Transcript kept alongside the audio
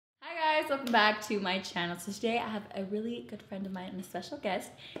guys, welcome back to my channel. So today I have a really good friend of mine and a special guest,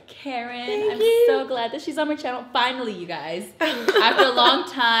 Karen. I'm so glad that she's on my channel. Finally, you guys. After a long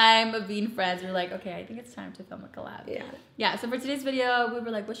time of being friends, we're like, okay, I think it's time to film a collab. Yeah, so for today's video, we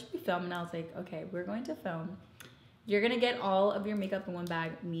were like, what should we film? And I was like, okay, we're going to film. You're gonna get all of your makeup in one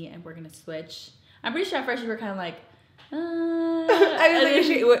bag, me, and we're gonna switch. I'm pretty sure at first you were kind of like,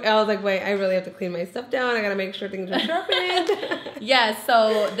 I was like, wait, I really have to clean my stuff down. I gotta make sure things are sharpened. Yeah,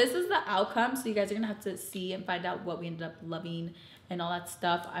 so this is the outcome. So you guys are gonna have to see and find out what we ended up loving and all that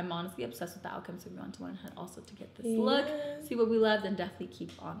stuff. I'm honestly obsessed with the outcome, so we want to learn how also to get this look, see what we loved, and definitely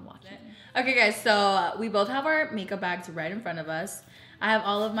keep on watching. Okay, guys, so we both have our makeup bags right in front of us. I have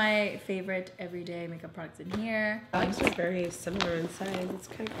all of my favorite everyday makeup products in here. These are very similar in size. It's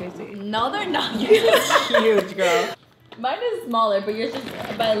kind of crazy. No, they're not. Huge, girl. Mine is smaller, but yours is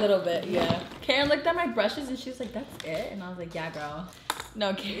by a little bit, yeah. Karen looked at my brushes and she was like, that's it? And I was like, yeah, girl.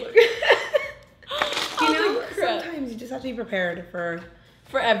 No, Karen. You know, sometimes you just have to be prepared for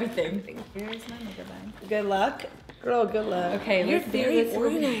everything. Here's my makeup bag. Good luck. Girl, good luck. Okay, you're let's very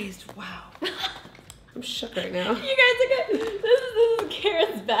organized. Wow. I'm shook right now. You guys, look at this is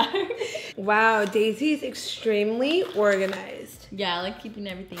Karen's bag. Wow, Daisy's extremely organized. Yeah, I like keeping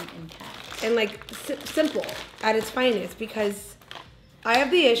everything intact. And like simple at its finest, because I have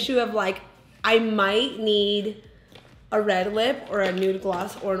the issue of like, I might need a red lip or a nude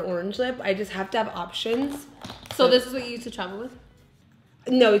gloss or an orange lip. I just have to have options. So this is what you used to travel with?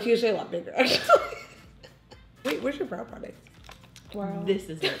 No, it's usually a lot bigger, actually. Wait, where's your brow product? Wow. This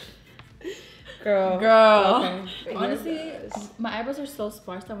is it. Girl. Okay. Honestly, my eyebrows are so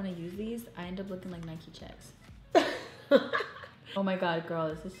sparse that when I use these, I end up looking like Nike checks. Oh my god,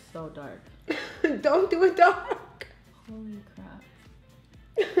 girl, this is so dark. Don't do it dark. Holy crap.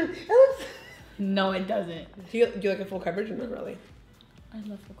 It looks... No, it doesn't. Do you like a full coverage or not really? I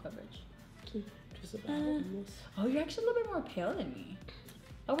love full coverage. Just about almost. Oh, you're actually a little bit more pale than me.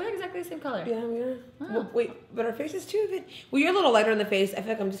 Oh, we're exactly the same color. Yeah, we are. Oh. Well, wait, but our faces too. Well, you're a little lighter in the face. I feel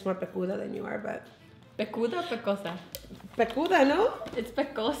like I'm just more pecuda than you are, but... Pecuda or pecosa? Pecuda, no? It's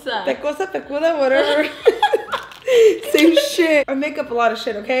pecosa. Pecosa, pecuda, whatever. Same shit. I make up a lot of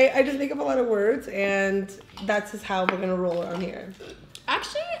shit, okay? I just make up a lot of words, and that's just how we're gonna roll around here.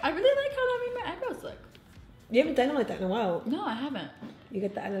 Actually, I really like how that made my eyebrows look. You haven't done it like that in a while. No, I haven't. You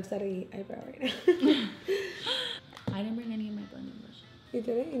get the iluvsarahii eyebrow right now. I didn't bring any of my blending brush. You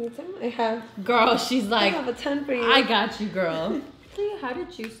did it? You need some? I have. Girl, she's like, I have a ton for you. I got you, girl. So how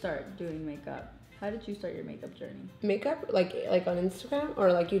did you start doing makeup? How did you start your makeup journey? Makeup? Like on Instagram?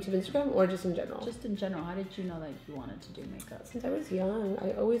 Or like YouTube Instagram? Or just in general? Just in general. How did you know that you wanted to do makeup? Since I was young,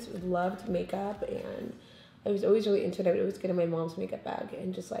 I always loved makeup, and I was always really into it. I would always get in my mom's makeup bag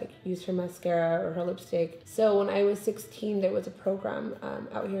and just like use her mascara or her lipstick. So when I was 16, there was a program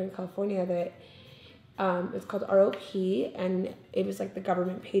out here in California that it's called ROP, and it was like the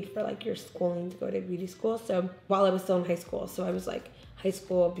government paid for like your schooling to go to beauty school. So while I was still in high school, so I was like high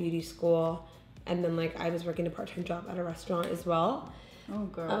school, beauty school, and then like I was working a part-time job at a restaurant as well. Oh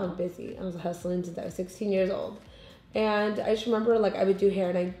girl. I was busy. I was hustling since I was 16 years old. And I just remember like I would do hair,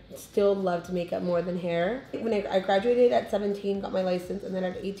 and I still loved makeup more than hair. When I graduated at 17, got my license, and then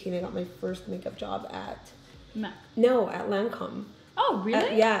at 18 I got my first makeup job at MAC. No, at Lancome. Oh,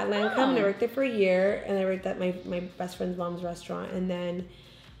 really? Yeah, at Lancome. And I worked there for a year, and I worked at my best friend's mom's restaurant. And then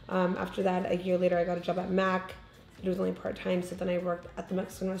after that, a year later, I got a job at MAC. It was only part-time, so then I worked at the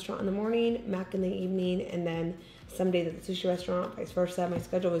Mexican restaurant in the morning, MAC in the evening, and then some days at the sushi restaurant, vice versa. My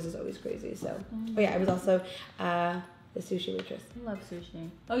schedule was just always crazy. So, oh yeah, I was also the sushi waitress. I love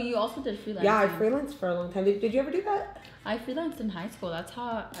sushi. Oh, you also did freelancing? Yeah, I freelanced for a long time. Did you ever do that? I freelanced in high school. That's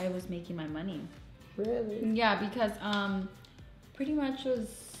how I was making my money. Really? Yeah, because pretty much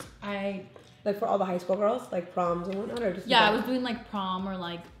like for all the high school girls, like proms and whatnot, or just I was doing like prom or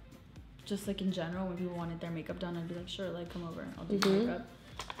like just like in general when people wanted their makeup done. I'd be like, sure, like come over, I'll do your makeup.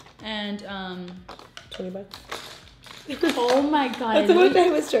 And $20. Oh my god. That's how much I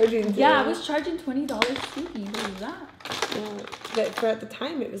was charging. Yeah, I was charging $20 too. Can you believe that? Yeah, but for at the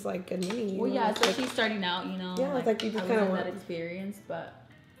time it was like good money. Well, yeah, especially like, starting out, you know. Yeah, it's like you just kind of want that experience. But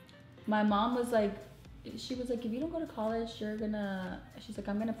my mom was like, she was like, if you don't go to college, she's like,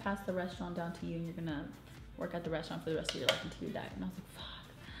 I'm gonna pass the restaurant down to you, and you're gonna work at the restaurant for the rest of your life until you die. And I was like, fuck.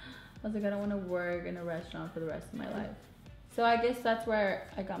 I was like, I don't want to work in a restaurant for the rest of my life. So I guess that's where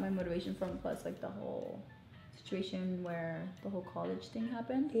I got my motivation from, plus like the whole situation where the whole college thing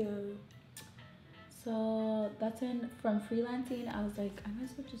happened. Yeah. So that's when, from freelancing, I was like, I might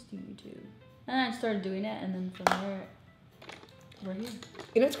as well just do YouTube. And I started doing it, and then from there, we're here.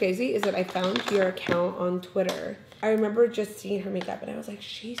 You know what's crazy is that I found your account on Twitter, I remember just seeing her makeup and I was like,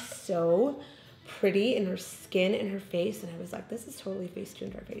 she's so pretty in her skin and her face. And I was like, this is totally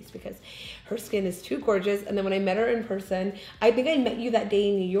face-tuned her face because her skin is too gorgeous. And then when I met her in person, I think I met you that day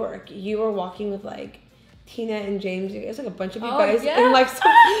in New York. You were walking with like Tina and James. It was like a bunch of you guys. Yeah. And like so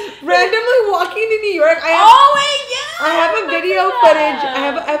randomly walking to New York. I have a video footage.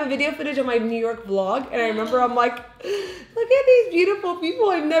 I have a video footage of my New York vlog, and I remember I'm like, look at these beautiful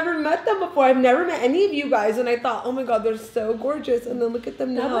people. I've never met them before. I've never met any of you guys, and I thought, oh my god, they're so gorgeous. And then look at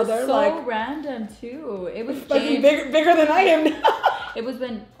them now. That was they're so like random too. It was fucking bigger than I am now. It was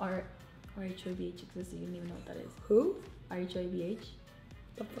when RHOBH existed. You didn't even know what that is. Who? RHOBH.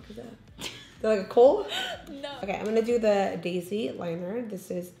 The fuck is that? They're like a coal? No. Okay, I'm gonna do the Daisy liner. This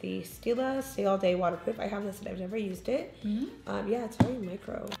is the Stila Stay All Day Waterproof. I have this and I've never used it. Yeah, it's very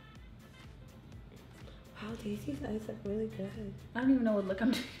micro. Wow, Daisy's eyes look really good. I don't even know what look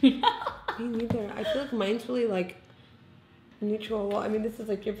I'm doing. Me neither. I feel like mine's really like neutral. Well, I mean, this is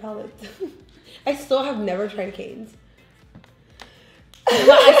like your palette. I still have never tried Cane's.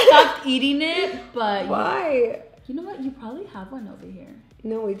 I stopped eating it, but why? You know what? You probably have one over here.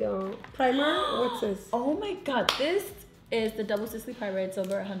 No, we don't. Primer? What's this? Oh my god, this is the Double Sisley Primer. It's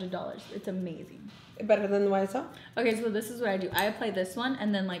over $100. It's amazing. Better than the YSL? Okay, so this is what I do. I apply this one,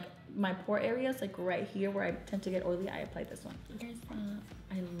 and then like my pore areas, like right here where I tend to get oily, I apply this one.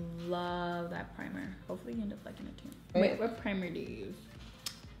 I love that primer. Hopefully you end up liking it too. Wait, what primer do you use?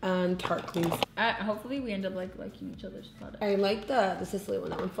 Tarte, please. Hopefully we end up like liking each other's products. I like the Sicily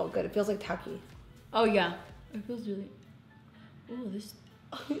one. That one felt good. It feels like tacky. Oh yeah, it feels really. Oh, this.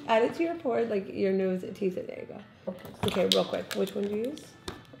 Add it to your pore, like your nose, tease it. There you go. Okay, real quick. Which one do you use?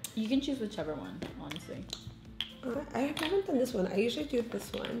 You can choose whichever one, honestly. I haven't done this one. I usually do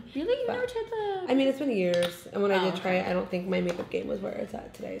this one. Really? You never tried the... I mean, it's been years. And when I did try it, I don't think my makeup game was where it's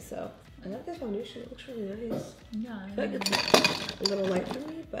at today. So I like this foundation. It looks really nice. Yeah. I feel like it's a little light for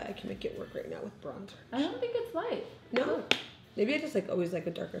me, but I can make it work right now with bronzer. I don't think it's light. No. Maybe I just like always like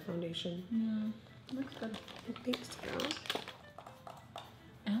a darker foundation. Yeah. Looks good. I think so.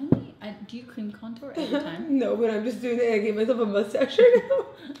 Do you cream contour every time? No, but I'm just doing it. I gave myself a mustache right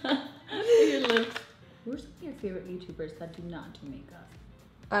now. Your lips. Who are some of your favorite YouTubers that do not do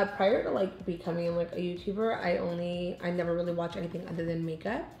makeup? Prior to like becoming like a YouTuber, I never really watched anything other than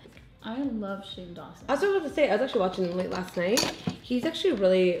makeup. I love Shane Dawson. I was about to say, I was actually watching him late last night. He's actually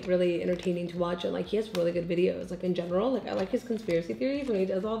really, really entertaining to watch, and like he has really good videos. Like in general, like I like his conspiracy theories when he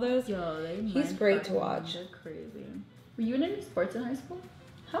does all those. Yo, he's great to watch. They're crazy. Were you in any sports in high school?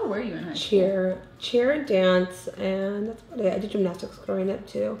 How were you in high school? Cheer and dance, and that's about it. I did gymnastics growing up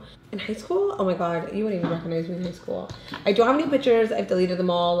too. In high school, oh my god, you wouldn't even recognize me in high school. I don't have any pictures. I've deleted them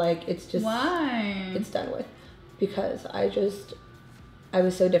all. Like it's just it's done with, because I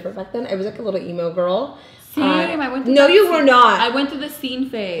was so different back then. I was like a little emo girl. Same. I went through you were not. I went through the scene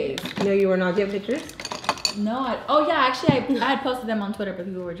phase. No, you were not. Do you have pictures? No. Oh yeah, actually, I had posted them on Twitter, but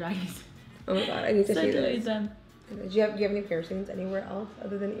people were dragging. Oh my god, I need to see those. Them. Do you have any piercings anywhere else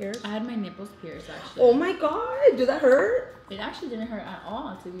other than ears? I had my nipples pierced actually. Oh my god, did that hurt? It actually didn't hurt at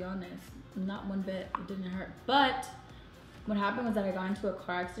all, to be honest. Not one bit. It didn't hurt. But what happened was that I got into a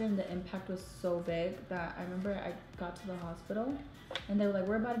car accident. The impact was so big that I remember I got to the hospital and they were like,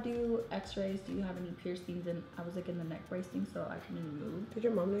 we're about to do x-rays. Do you have any piercings? And I was like in the neck bracing, so I couldn't even move. Did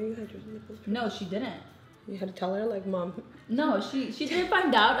your mom know you had your nipples pierced? No, she didn't. You had to tell her, like, Mom? No, she didn't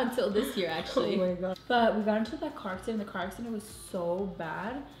find out until this year, actually. Oh my god. But we got into that car accident. The car accident was so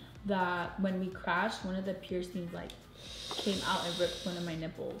bad that when we crashed, one of the piercings, like, came out and ripped one of my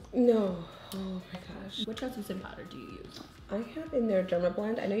nipples. No. Oh my gosh. What translucent powder do you use? I have in there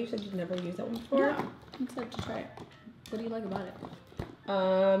Dermablend. I know you said you'd never used that one before. Yeah, I'm excited to try it. What do you like about it?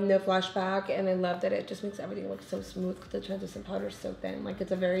 No flashback, and I love that it just makes everything look so smooth. The translucent powder is so thin. Like,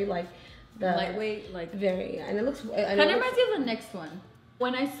 it's a very, like, lightweight, like very, and it looks. Kind of reminds me of the next one.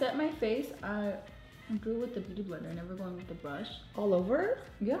 When I set my face, I drew with the beauty blender, never going with the brush. All over?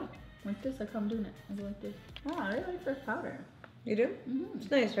 Yeah, like this. Like I'm doing it. I go like this. Oh, I really like this powder. You do? Mm-hmm.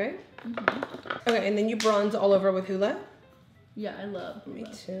 It's nice, right? Okay, and then you bronze all over with Hula. Yeah, I love Hula. Me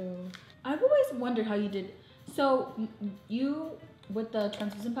too. I've always wondered how you did. So you with the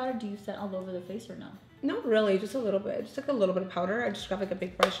translucent powder, do you set all over the face or no? Not really, just a little bit. Just like a little bit of powder. I just grab like a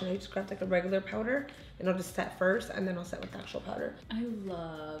big brush and I just grab like a regular powder and I'll just set first and then I'll set with the actual powder. I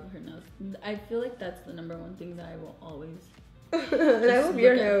love her nose. I feel like that's the #1 thing that I will always. And I love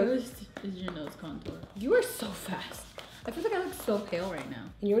your nose. Is your nose contour. You are so fast. I feel like I look so pale right now.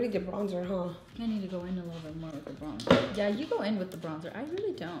 And you already did bronzer, huh? I need to go in a little bit more with the bronzer. Yeah, you go in with the bronzer. I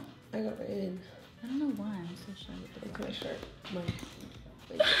really don't. I got in. I don't know why I'm so shy with the bronzer.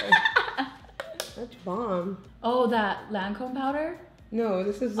 My shirt. That's bomb. Oh, that Lancome powder? No,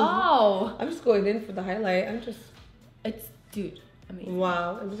 this is... Oh! I'm just going in for the highlight. It's, dude, amazing.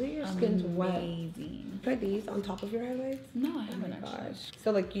 Wow. And look at your skin's wet. Amazing. Try these on top of your highlights? No, I haven't Oh my gosh. So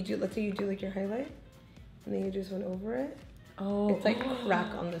like you do, let's say you do like your highlight, and then you just went over it. Oh. It's like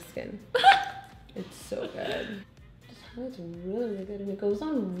crack on the skin. It's so good. This highlight's really, really good. And it goes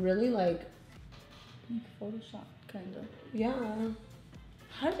on really like Photoshop, kind of. Yeah.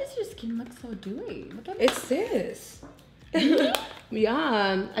 How does your skin look so dewy? Look at It's this.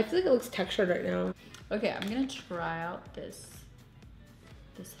 Yeah. I feel like it looks textured right now. Okay, I'm gonna try out this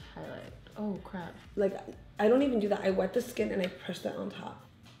highlight. Oh crap. Like I don't even do that. I wet the skin and I press that on top.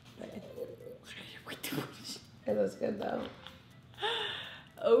 It looks good though.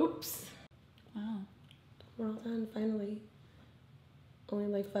 Oops. Wow. We're all done finally. Only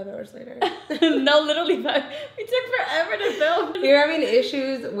like 5 hours later. No, literally 5. We took forever to film. You're having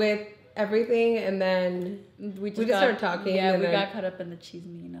issues with everything, and then we just started talking. Yeah, and we then, got caught up in the cheese,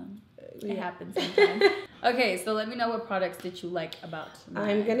 you know. It happens sometimes. Okay, so let me know what products did you like about mine.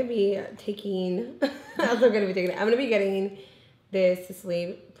 I'm gonna be taking. I'm gonna be getting this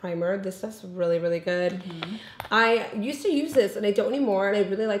sleeve primer. This stuff's really, really good. Mm-hmm. I used to use this and I don't anymore, and I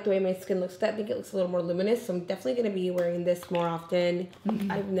really like the way my skin looks. I think it looks a little more luminous, so I'm definitely gonna be wearing this more often.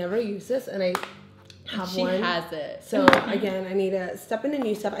 Mm-hmm. I've never used this, and I have one. She has it. So again, I need to step into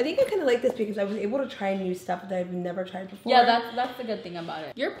new stuff. I think I kind of like this because I was able to try new stuff that I've never tried before. Yeah, that's the good thing about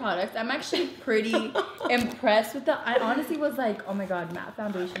it. Your products, I'm actually pretty impressed with them. I honestly was like, oh my god, matte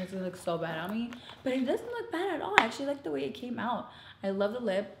foundation is gonna look so bad on me, but it doesn't look bad at all. I actually like the way it came out. I love the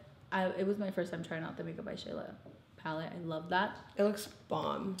lip. It was my first time trying out the Makeup by Shayla palette. I love that. It looks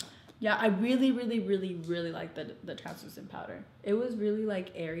bomb. Yeah, I really, really, really, really like the translucent powder. It was really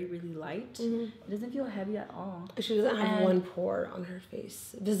like airy, really light. Mm-hmm. It doesn't feel heavy at all. She doesn't have one pore on her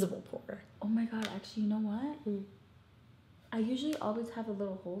face, visible pore. Oh my god, actually, you know what? Mm. I usually always have a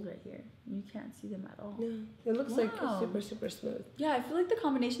little holes right here. You can't see them at all. Yeah, it looks like super, super smooth. Yeah, I feel like the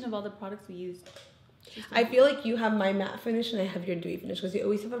combination of all the products we used. I feel like you have my matte finish and I have your dewy finish because you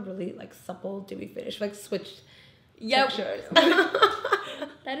always have a really like supple dewy finish, like switched textures.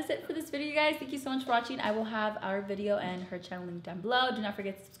 That is it for this video, you guys. Thank you so much for watching. I will have our video and her channel linked down below. Do not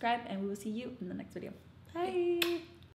forget to subscribe, and we will see you in the next video. Bye.